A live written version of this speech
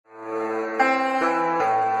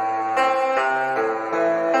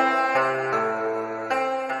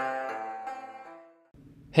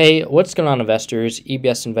Hey, what's going on, investors?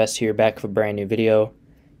 EBS Invest here, back with a brand new video.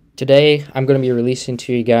 Today, I'm going to be releasing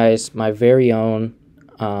to you guys my very own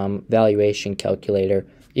valuation calculator.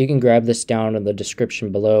 You can grab this down in the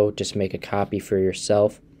description below, just make a copy for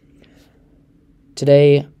yourself.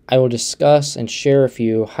 Today, I will discuss and share with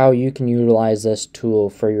you how you can utilize this tool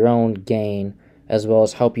for your own gain, as well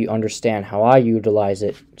as help you understand how I utilize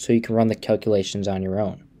it so you can run the calculations on your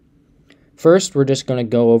own. First, we're just going to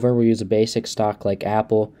go over, we'll use a basic stock like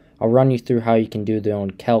Apple. I'll run you through how you can do your own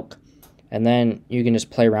calc, and then you can just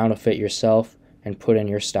play around with it yourself and put in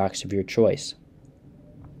your stocks of your choice.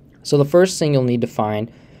 So the first thing you'll need to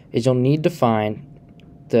find is the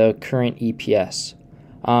current EPS.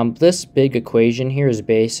 This big equation here is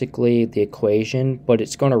basically the equation, but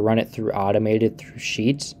it's going to run it through automated through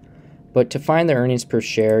sheets. But to find the earnings per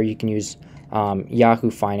share, you can use Yahoo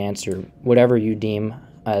Finance or whatever you deem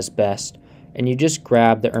as best. And you just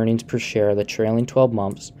grab the earnings per share, the trailing 12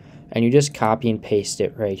 months, and you just copy and paste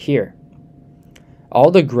it right here.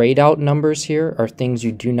 All the grayed out numbers here are things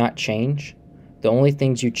you do not change. The only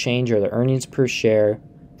things you change are the earnings per share,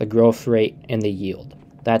 the growth rate, and the yield.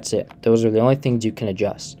 That's it. Those are the only things you can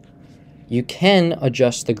adjust. You can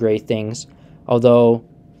adjust the gray things, although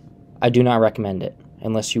I do not recommend it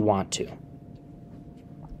unless you want to.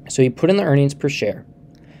 So you put in the earnings per share.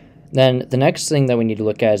 Then the next thing that we need to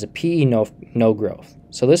look at is a PE no growth.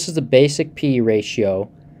 So this is the basic PE ratio,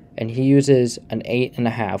 and he uses an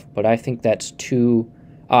 8.5, but I think that's too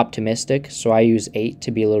optimistic, so I use 8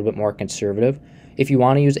 to be a little bit more conservative. If you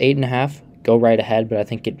want to use 8.5, go right ahead, but I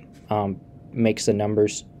think it makes the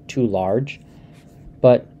numbers too large.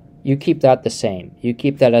 But you keep that the same. You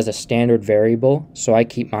keep that as a standard variable, so I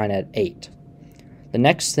keep mine at 8. The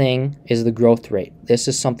next thing is the growth rate. This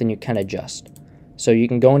is something you can adjust. So you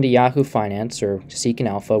can go into Yahoo Finance or Seeking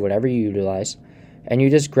Alpha, whatever you utilize, and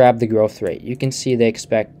you just grab the growth rate. You can see they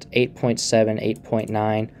expect 8.7,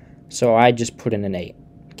 8.9, so I just put in an 8.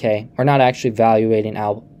 Okay, we're not actually evaluating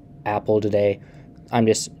Apple today. I'm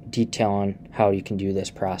just detailing how you can do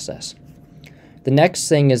this process. The next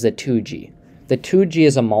thing is the 2G. The 2G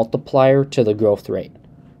is a multiplier to the growth rate,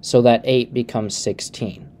 so that 8 becomes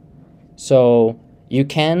 16. So you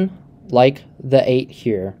can, like the 8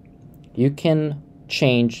 here, you can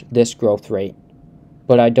change this growth rate,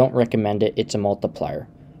 but I don't recommend it. It's a multiplier.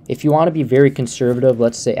 If you want to be very conservative,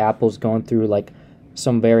 let's say Apple's going through like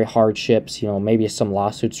some very hardships, maybe some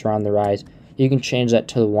lawsuits are on the rise, you can change that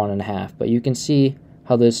to the 1.5, but you can see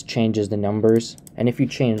how this changes the numbers. And if you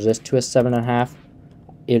change this to a 7.5,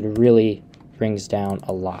 it really brings down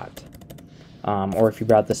a lot. Or if you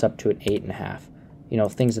brought this up to an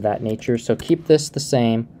 8.5, things of that nature. So keep this the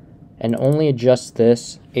same and only adjust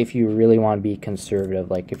this if you really want to be conservative,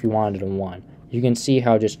 like if you wanted a 1. You can see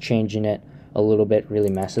how just changing it a little bit really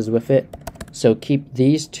messes with it. So keep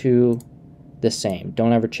these two the same.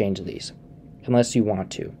 Don't ever change these unless you want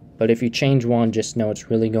to. But if you change one, just know it's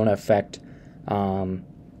really going to affect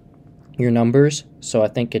your numbers. So I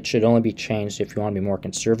think it should only be changed if you want to be more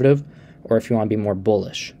conservative or if you want to be more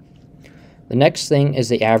bullish. The next thing is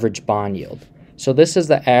the average bond yield. So this is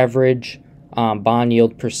the average bond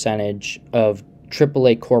yield percentage of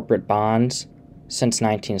AAA corporate bonds since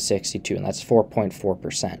 1962, and that's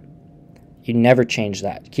 4.4%. You never change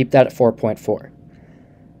that. Keep that at 4.4.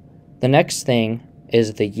 The next thing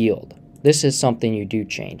is the yield. This is something you do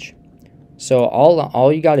change. So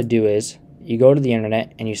all you got to do is you go to the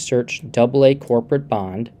internet and you search AA corporate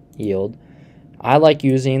bond yield. I like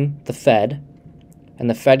using the Fed, and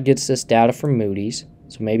the Fed gets this data from Moody's.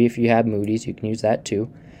 So maybe if you have Moody's, you can use that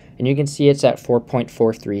too. And you can see it's at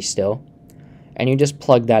 4.43 still. And you just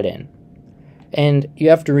plug that in. And you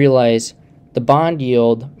have to realize the bond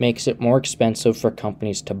yield makes it more expensive for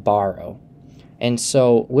companies to borrow. And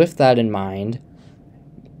so with that in mind,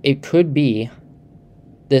 it could be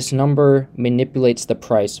this number manipulates the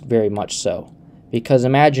price very much so. Because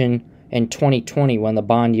imagine in 2020 when the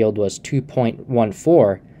bond yield was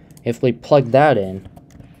 2.14, if we plug that in,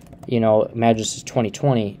 imagine this is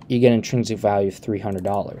 2020, you get an intrinsic value of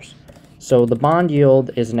 $300. So the bond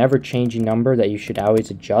yield is an ever-changing number that you should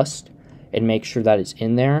always adjust and make sure that it's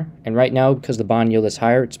in there. And right now, because the bond yield is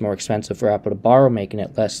higher, it's more expensive for Apple to borrow, making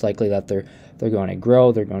it less likely that they're going to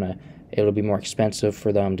grow. It'll be more expensive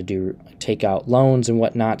for them to take out loans and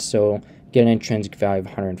whatnot. So get an intrinsic value of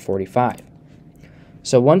 145.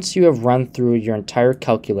 So once you have run through your entire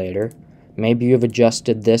calculator, maybe you have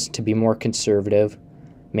adjusted this to be more conservative.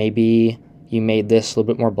 Maybe you made this a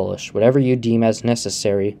little bit more bullish. Whatever you deem as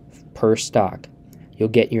necessary per stock, you'll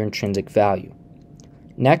get your intrinsic value.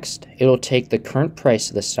 Next, it'll take the current price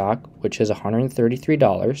of the stock, which is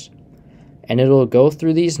 $133, and it'll go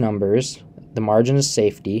through these numbers the margin of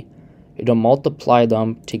safety, it'll multiply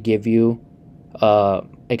them to give you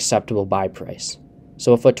acceptable buy price.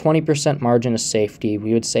 So if a 20% margin of safety,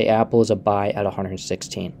 we would say Apple is a buy at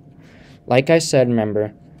 116. Like I said,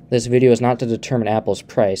 remember, this video is not to determine Apple's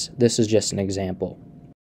price. This is just an example.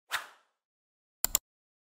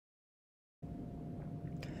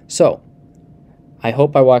 So, I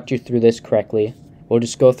hope I walked you through this correctly. We'll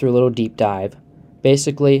just go through a little deep dive.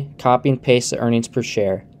 Basically, copy and paste the earnings per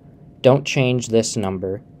share. Don't change this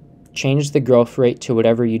number. Change the growth rate to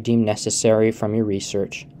whatever you deem necessary from your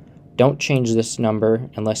research. Don't change this number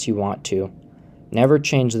unless you want to. Never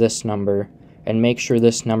change this number, and make sure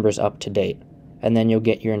this number is up to date. And then you'll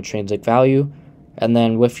get your intrinsic value. And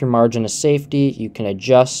then with your margin of safety, you can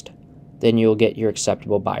adjust. Then you'll get your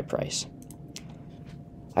acceptable buy price.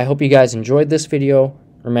 I hope you guys enjoyed this video.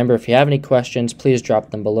 Remember, if you have any questions, please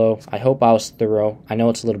drop them below. I hope I was thorough. I know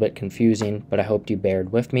it's a little bit confusing, but I hope you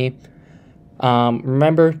bared with me.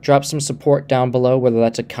 Remember, drop some support down below, whether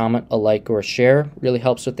that's a comment, a like, or a share. Really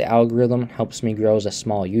helps with the algorithm, helps me grow as a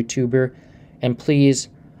small YouTuber. And please,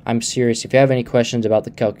 I'm serious, if you have any questions about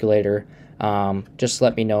the calculator, just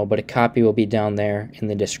let me know. But a copy will be down there in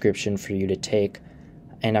the description for you to take.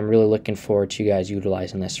 And I'm really looking forward to you guys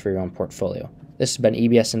utilizing this for your own portfolio. This has been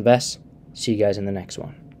EBS Invest. See you guys in the next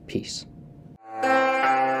one. Peace.